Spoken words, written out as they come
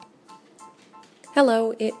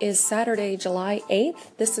Hello, it is Saturday, July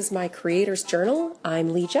 8th. This is my Creator's Journal.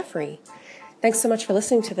 I'm Lee Jeffrey. Thanks so much for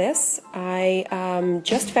listening to this. I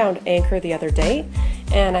just found Anchor the other day,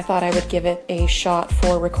 and I thought I would give it a shot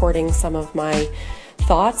for recording some of my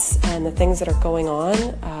thoughts and the things that are going on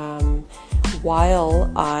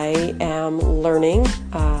while I am learning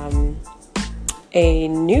a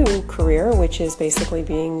new career, which is basically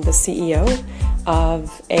being the CEO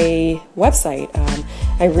of a website.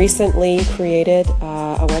 I recently created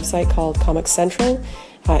a website called Comic Central.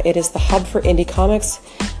 It is the hub for indie comics.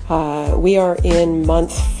 We are in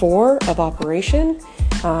month 4 of operation.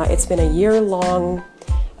 It's been a year-long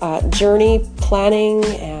journey planning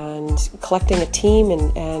and collecting a team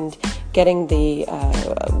and getting the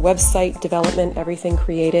website development, everything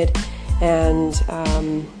created, and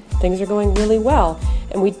things are going really well.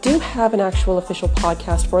 And we do have an actual official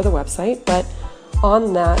podcast for the website, but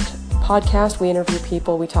on that podcast, we interview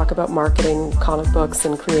people, we talk about marketing comic books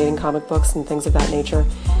and creating comic books and things of that nature.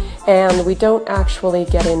 And we don't actually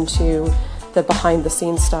get into the behind the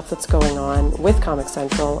scenes stuff that's going on with Comic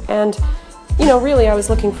Central. And, you know, really I was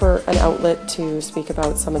looking for an outlet to speak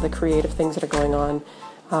about some of the creative things that are going on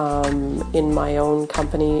in my own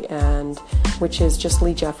company, and which is just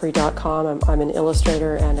leejeffrey.com. I'm an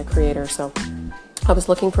illustrator and a creator, so I was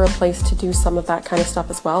looking for a place to do some of that kind of stuff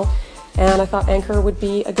as well, and I thought Anchor would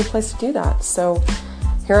be a good place to do that. So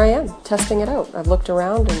here I am, testing it out. I've looked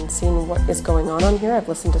around and seen what is going on here. I've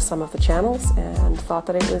listened to some of the channels and thought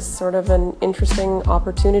that it was sort of an interesting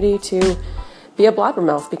opportunity to be a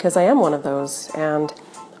blabbermouth, because I am one of those, and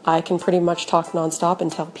I can pretty much talk nonstop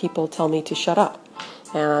until people tell me to shut up.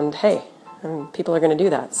 And hey, people are going to do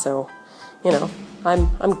that, so, you know,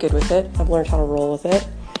 I'm good with it. I've learned how to roll with it.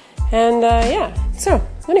 And so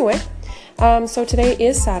anyway, so today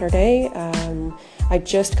is Saturday. I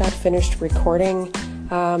just got finished recording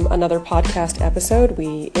another podcast episode.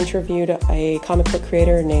 We interviewed a comic book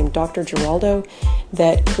creator named Dr. Geraldo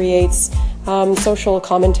that creates social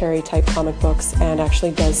commentary type comic books and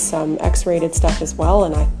actually does some X-rated stuff as well.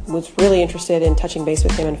 And I was really interested in touching base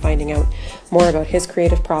with him and finding out more about his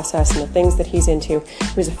creative process and the things that he's into.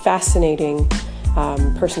 He was a fascinating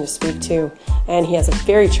person to speak to, and he has a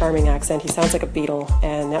very charming accent. He sounds like a Beatle,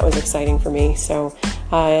 and that was exciting for me. So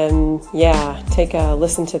take a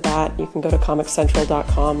listen to that. You can go to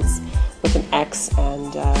comiccentral.com with an X,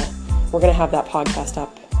 and we're going to have that podcast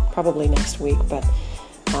up probably next week. But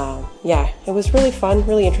it was really fun,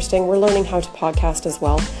 really interesting. We're learning how to podcast as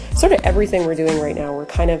well. Sort of everything we're doing right now, we're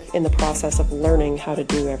kind of in the process of learning how to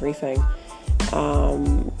do everything.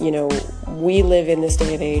 We live in this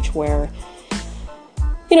day and age where,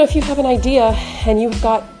 you know, if you have an idea and you've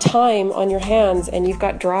got time on your hands and you've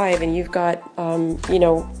got drive and you've got,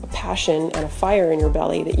 a passion and a fire in your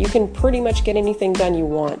belly, that you can pretty much get anything done you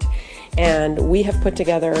want. And we have put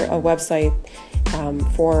together a website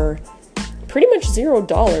for pretty much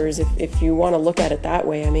 $0 if you want to look at it that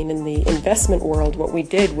way. I mean, in the investment world, what we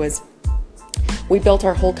did was we built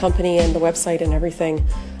our whole company and the website and everything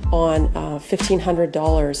on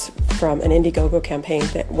 $1,500 from an Indiegogo campaign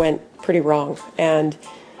that went pretty wrong. And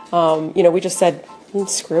we just said,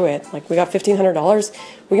 screw it. Like, we got $1,500.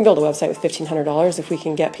 We can build a website with $1,500 if we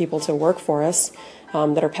can get people to work for us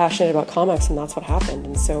that are passionate about comics, and that's what happened.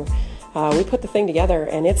 And so we put the thing together,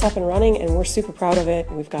 and it's up and running, and we're super proud of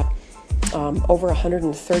it. We've got over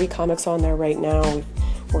 130 comics on there right now.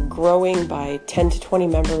 We're growing by 10 to 20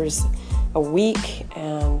 members a week,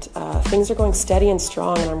 and things are going steady and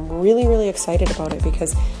strong, and I'm really, really excited about it,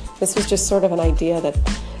 because this was just sort of an idea that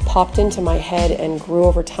popped into my head and grew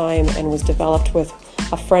over time and was developed with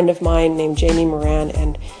a friend of mine named Jamie Moran.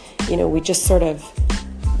 And, we just sort of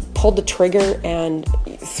pulled the trigger and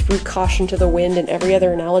threw caution to the wind and every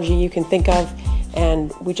other analogy you can think of,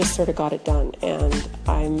 and we just sort of got it done.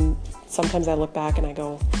 And sometimes I look back and I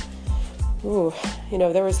go, ooh,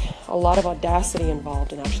 there was a lot of audacity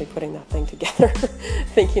involved in actually putting that thing together,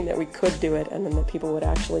 thinking that we could do it and then that people would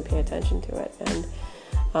actually pay attention to it. And,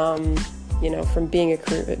 from being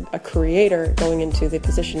a creator going into the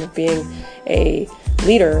position of being a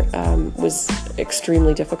leader was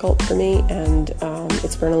extremely difficult for me, and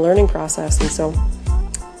it's been a learning process. And so,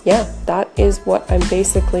 that is what I'm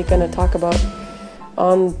basically going to talk about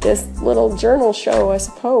on this little journal show, I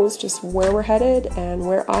suppose, just where we're headed and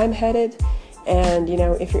where I'm headed. And,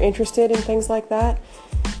 if you're interested in things like that,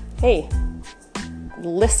 hey,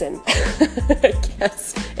 listen. I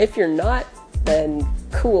guess if you're not, then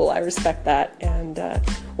cool, I respect that, and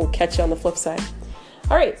we'll catch you on the flip side.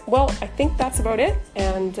 All right, well, I think that's about it,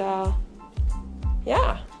 and all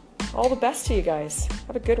the best to you guys.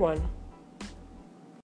 Have a good one.